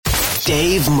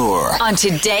Dave Moore on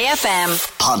Today FM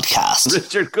podcast.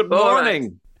 Richard, good morning.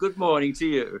 Right. Good morning to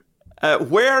you.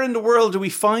 Where in the world do we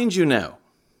find you now?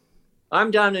 I'm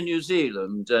down in New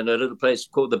Zealand in a little place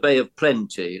called the Bay of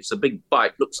Plenty. It's a big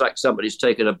bite. Looks like somebody's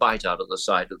taken a bite out of the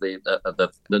side of the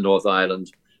North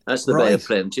Island. That's the Bay of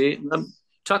Plenty. I'm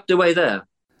tucked away there.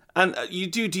 And do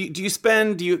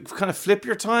you kind of flip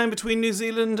your time between New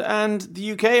Zealand and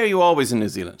the UK? Or are you always in New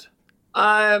Zealand?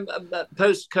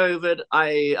 Post-COVID,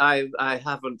 I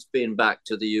haven't been back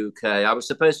to the UK. I was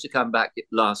supposed to come back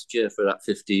last year for that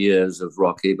 50 years of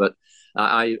Rocky, but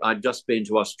I'd just been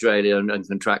to Australia and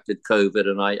contracted COVID,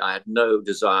 and I had no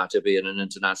desire to be in an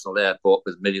international airport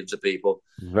with millions of people.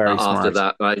 Very smart. After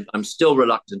that, I'm still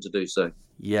reluctant to do so.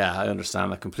 Yeah, I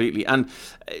understand that completely. And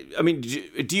I mean,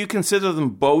 do you consider them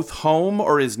both home,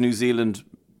 or is New Zealand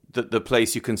the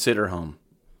place you consider home?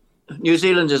 New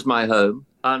Zealand is my home,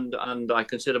 and I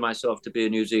consider myself to be a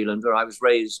New Zealander. I was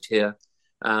raised here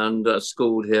and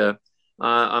schooled here.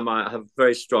 I have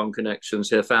very strong connections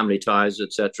here, family ties,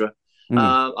 etc.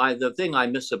 The thing I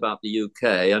miss about the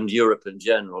UK and Europe in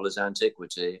general is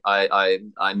antiquity. I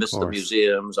miss the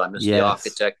museums. I miss the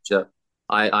architecture.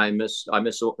 I miss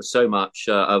so much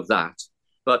of that.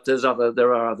 But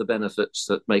there are other benefits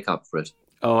that make up for it.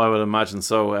 Oh, I would imagine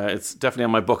so. It's definitely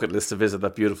on my bucket list to visit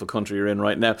that beautiful country you're in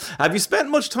right now. Have you spent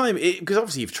much time, because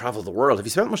obviously you've travelled the world, have you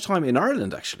spent much time in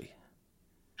Ireland, actually?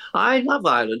 I love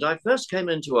Ireland. I first came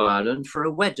into Ireland for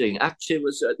a wedding. Actually, it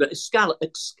was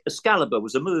Excalibur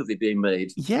was a movie being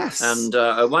made. Yes. And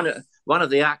one of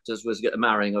the actors was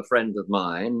marrying a friend of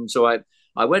mine. So I'd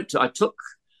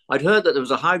heard that there was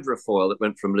a hydrofoil that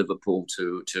went from Liverpool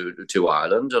to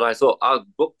Ireland, and I thought I'll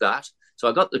book that. So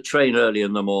I got the train early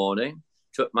in the morning,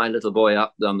 took my little boy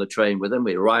up on the train with him.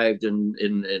 We arrived in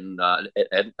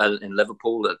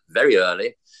Liverpool very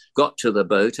early, got to the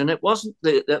boat, and it wasn't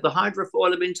the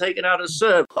hydrofoil had been taken out of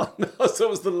service. Oh, no, so it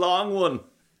was the long one.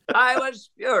 I was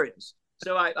furious.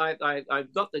 So I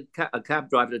got a cab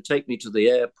driver to take me to the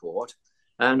airport,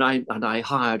 and I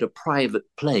hired a private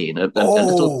plane, a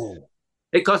little,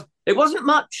 because it wasn't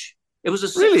much. It was a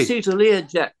six-seater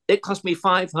Learjet. It cost me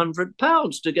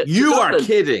 £500 to get to Dublin. You are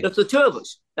kidding. That's the two of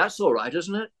us. That's all right,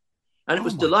 isn't it? And it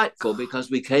was delightful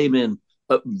because we came in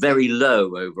very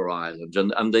low over Ireland,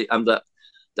 and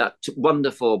that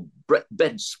wonderful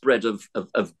bedspread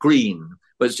of green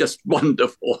was just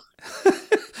wonderful.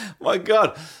 My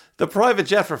God. The private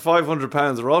jet for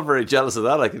 £500, we're all very jealous of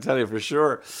that, I can tell you for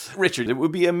sure. Richard, it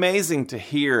would be amazing to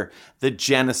hear the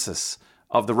genesis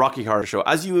of the Rocky Horror Show.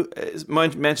 As you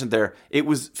mentioned there, it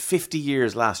was 50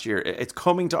 years last year. It's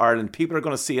coming to Ireland. People are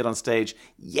going to see it on stage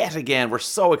yet again. We're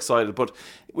so excited. But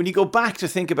when you go back to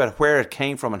think about where it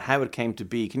came from and how it came to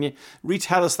be, can you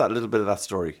retell us that little bit of that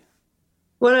story?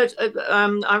 Well,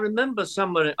 I remember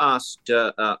someone asked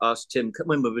Tim,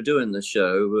 when we were doing the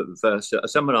show first,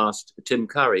 someone asked Tim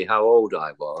Curry how old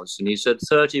I was, and he said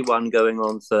 31 going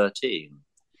on 13.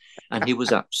 And he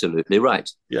was absolutely right.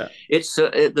 Yeah, it's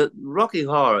the Rocky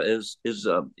Horror is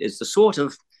the sort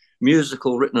of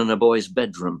musical written in a boy's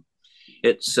bedroom.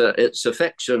 It's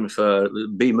affection for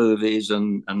B movies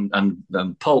and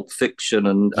pulp fiction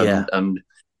and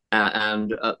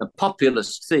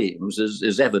populist themes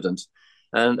is evident,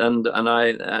 and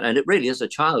it really is a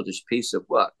childish piece of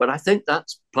work. But I think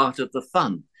that's part of the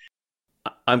fun.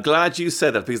 I'm glad you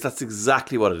said that, because that's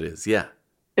exactly what it is. Yeah.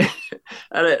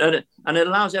 and it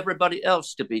allows everybody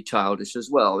else to be childish as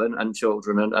well, and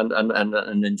children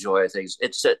and enjoy things.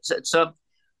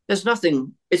 There's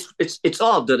nothing. It's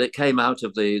odd that it came out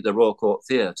of the Royal Court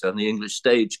Theatre and the English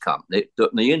Stage Company. The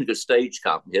English Stage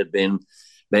Company had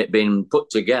been put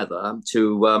together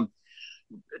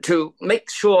to make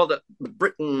sure that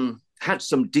Britain had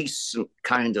some decent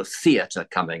kind of theatre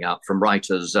coming out from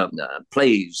writers'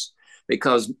 plays.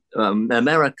 Because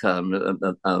American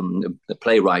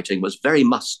playwriting was very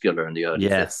muscular in the early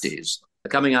 50s.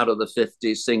 Coming out of the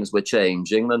 50s, things were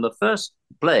changing. And the first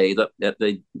play that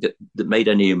made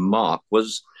any mark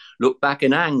was Look Back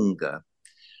in Anger.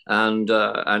 And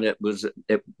it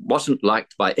wasn't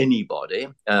liked by anybody,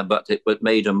 but it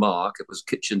made a mark. It was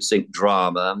kitchen sink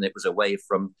drama, and it was away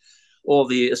from all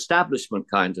the establishment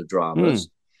kind of dramas,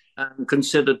 and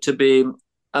considered to be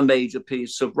a major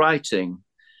piece of writing.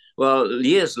 Well,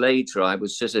 years later, I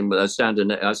was having a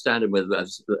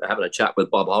chat with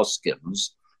Bob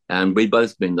Hoskins, and we'd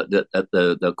both been at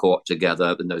the court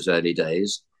together in those early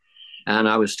days. And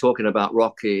I was talking about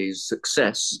Rocky's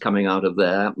success coming out of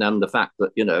there, and the fact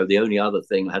that, the only other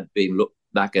thing had been Look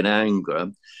Back in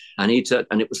Anger, and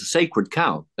it was a sacred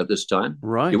cow at this time.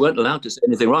 Right. You weren't allowed to say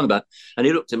anything wrong about it. And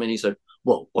he looked at me and he said,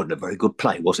 "Well, wasn't a very good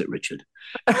play, was it, Richard?"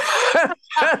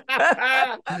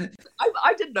 I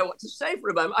didn't know what to say for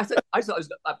a moment. I thought I was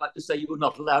about to say you were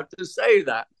not allowed to say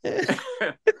that.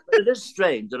 It is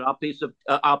strange that our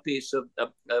piece of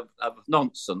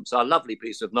nonsense, our lovely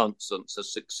piece of nonsense,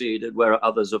 has succeeded where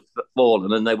others have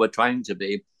fallen, and they were trying to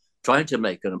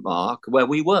make a mark where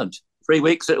we weren't. 3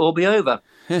 weeks, it will be over.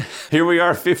 Here we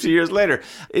are 50 years later.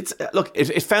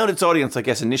 It found its audience, I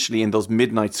guess, initially in those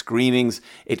midnight screenings.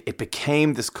 It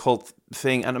became this cult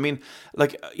thing. And I mean,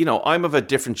 like, you know, I'm of a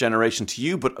different generation to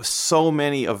you, but so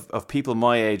many of people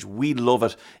my age, we love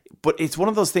it. But it's one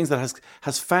of those things that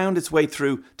has found its way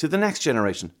through to the next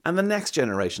generation and the next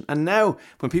generation. And now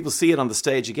when people see it on the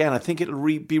stage again, I think it'll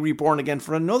be reborn again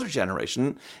for another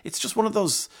generation. It's just one of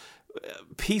those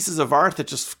pieces of art that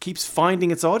just keeps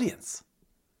finding its audience.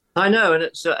 I know, and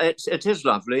it is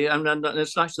lovely, and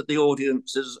it's nice that the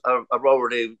audiences are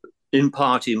already in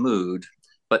party mood.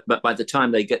 But by the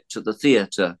time they get to the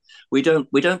theatre, we don't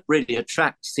really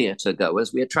attract theatre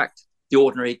goers. We attract the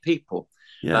ordinary people.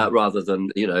 Yeah. Rather than,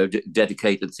 you know,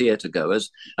 dedicated theatre goers.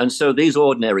 And so these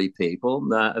ordinary people,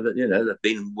 you know, that've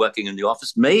been working in the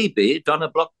office, maybe done a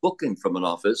block booking from an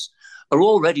office, are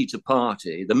all ready to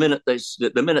party the minute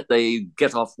they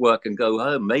get off work and go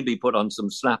home. Maybe put on some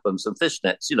slap and some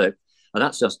fishnets, you know, and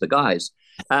that's just the guys.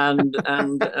 And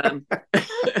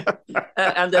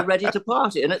and they're ready to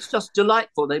party, and it's just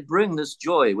delightful. They bring this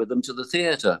joy with them to the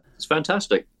theatre. It's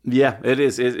fantastic. Yeah, it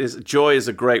is. Joy is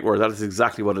a great word. That is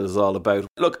exactly what it is all about.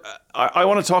 Look, I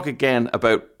want to talk again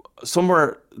about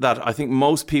somewhere that I think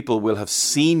most people will have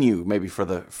seen you maybe for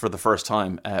the first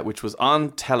time, which was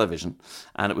on television,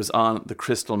 and it was on The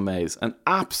Crystal Maze, an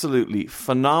absolutely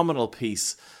phenomenal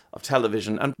piece of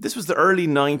television. And this was the early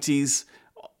 90s.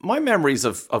 My memories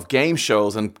of game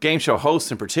shows and game show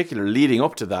hosts in particular leading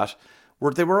up to that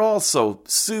they were all so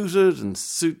suited and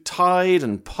suit-tied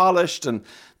and polished, and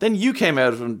then you came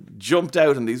out and jumped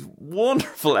out in these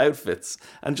wonderful outfits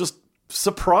and just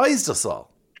surprised us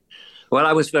all. Well,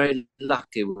 I was very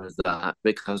lucky with that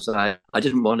because I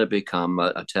didn't want to become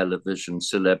a television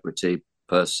celebrity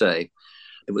per se.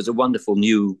 It was a wonderful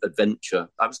new adventure.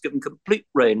 I was given complete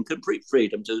reign, complete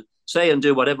freedom to say and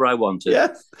do whatever I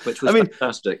wanted, which was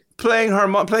fantastic. Playing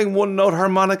one-note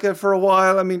harmonica for a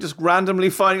while, I mean, just randomly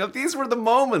finding out. These were the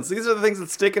moments. These are the things that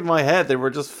stick in my head. They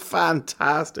were just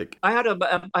fantastic. I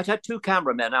had two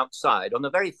cameramen outside on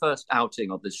the very first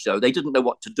outing of this show. They didn't know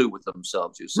what to do with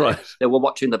themselves, you see. Right. They were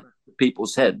watching the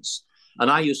people's heads. And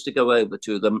I used to go over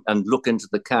to them and look into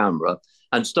the camera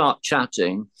and start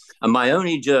chatting. And my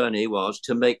only journey was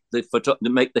to make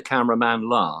the cameraman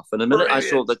laugh. And the minute I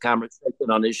saw the camera shaking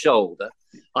on his shoulder,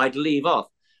 I'd leave off.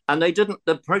 And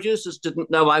the producers didn't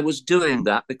know I was doing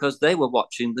that because they were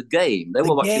watching the game. They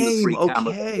were watching the free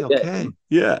camera. Okay.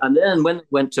 Yeah. And then when they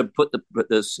went to put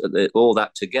all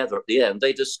that together at the end,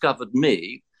 they discovered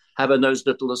me having those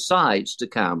little asides to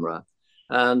camera.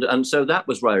 And so that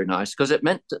was very nice because it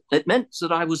meant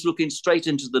that I was looking straight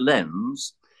into the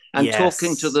lens and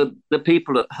talking to the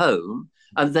people at home,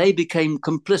 and they became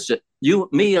complicit.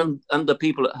 Me and the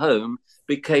people at home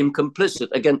became complicit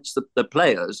against the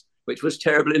players, which was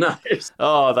terribly nice.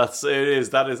 Oh,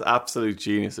 that is absolute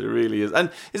genius. It really is. And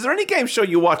is there any game show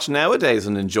you watch nowadays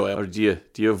and enjoy, or do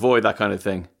you avoid that kind of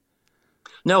thing?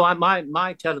 No,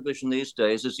 my television these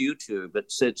days is YouTube.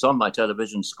 It's on my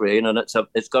television screen, and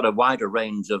it's got a wider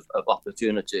range of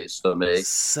opportunities for me.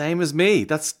 Same as me.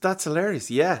 That's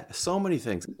hilarious. Yeah, so many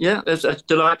things. Yeah, it's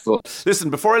delightful. Listen,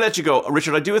 before I let you go,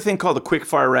 Richard, I do a thing called the quick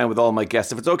fire round with all my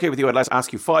guests. If it's okay with you, I'd like to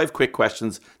ask you 5 quick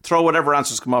questions. Throw whatever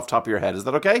answers come off the top of your head. Is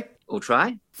that okay? We'll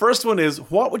try. First one is,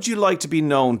 what would you like to be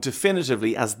known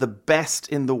definitively as the best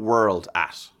in the world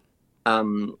at?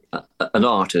 An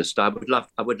artist. I would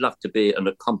love to be an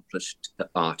accomplished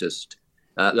artist.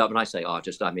 When I say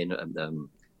artist, I mean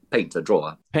painter,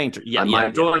 drawer. Painter, yeah. My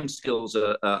drawing skills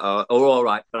are all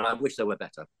right, but I wish they were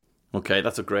better. Okay,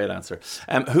 that's a great answer.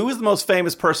 Who is the most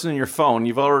famous person in your phone?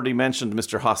 You've already mentioned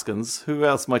Mr. Hoskins. Who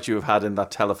else might you have had in that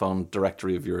telephone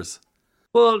directory of yours?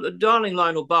 Well, darling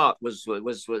Lionel Bart was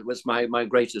my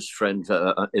greatest friend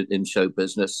in show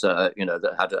business.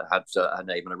 That had a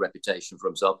name and a reputation for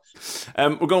himself.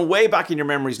 We're going way back in your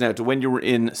memories now to when you were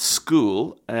in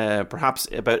school, perhaps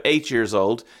about 8 years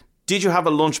old. Did you have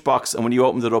a lunchbox? And when you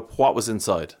opened it up, what was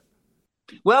inside?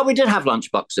 Well, we did have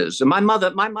lunchboxes, and my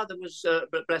mother was,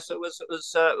 bless her,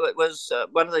 was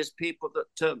one of those people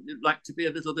that liked to be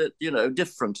a little bit,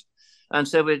 different. And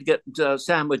so we'd get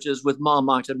sandwiches with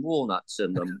Marmite and walnuts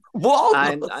in them.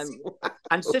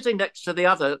 And sitting next to the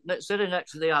others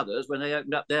when they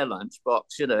opened up their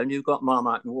lunchbox, and you've got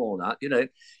Marmite and walnut,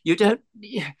 you're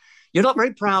not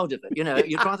very proud of it.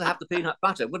 You'd rather have the peanut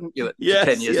butter, wouldn't you, at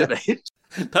 10 years of age?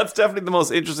 That's definitely the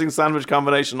most interesting sandwich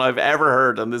combination I've ever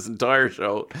heard on this entire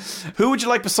show. Who would you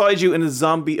like beside you in a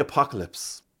zombie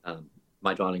apocalypse?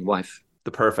 My darling wife.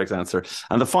 The perfect answer.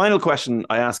 And the final question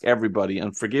I ask everybody,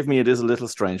 and forgive me, it is a little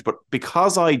strange, but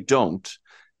because I don't,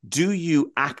 do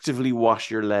you actively wash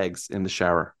your legs in the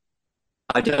shower?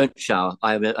 I don't shower.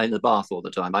 I'm in the bath all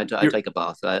the time. I take a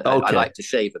bath. I like to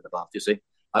shave in the bath, you see.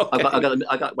 I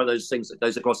got one of those things that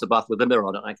goes across the bath with a mirror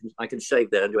on it. I can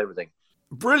shave there and do everything.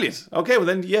 Brilliant. Okay, well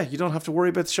then, yeah, you don't have to worry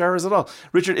about the showers at all.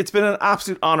 Richard, it's been an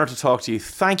absolute honour to talk to you.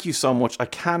 Thank you so much. I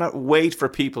cannot wait for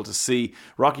people to see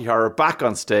Rocky Horror back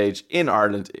on stage in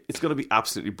Ireland. It's going to be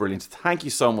absolutely brilliant. Thank you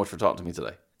so much for talking to me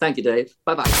today. Thank you, Dave.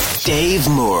 Bye-bye. Dave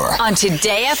Moore on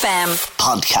Today FM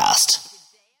podcast.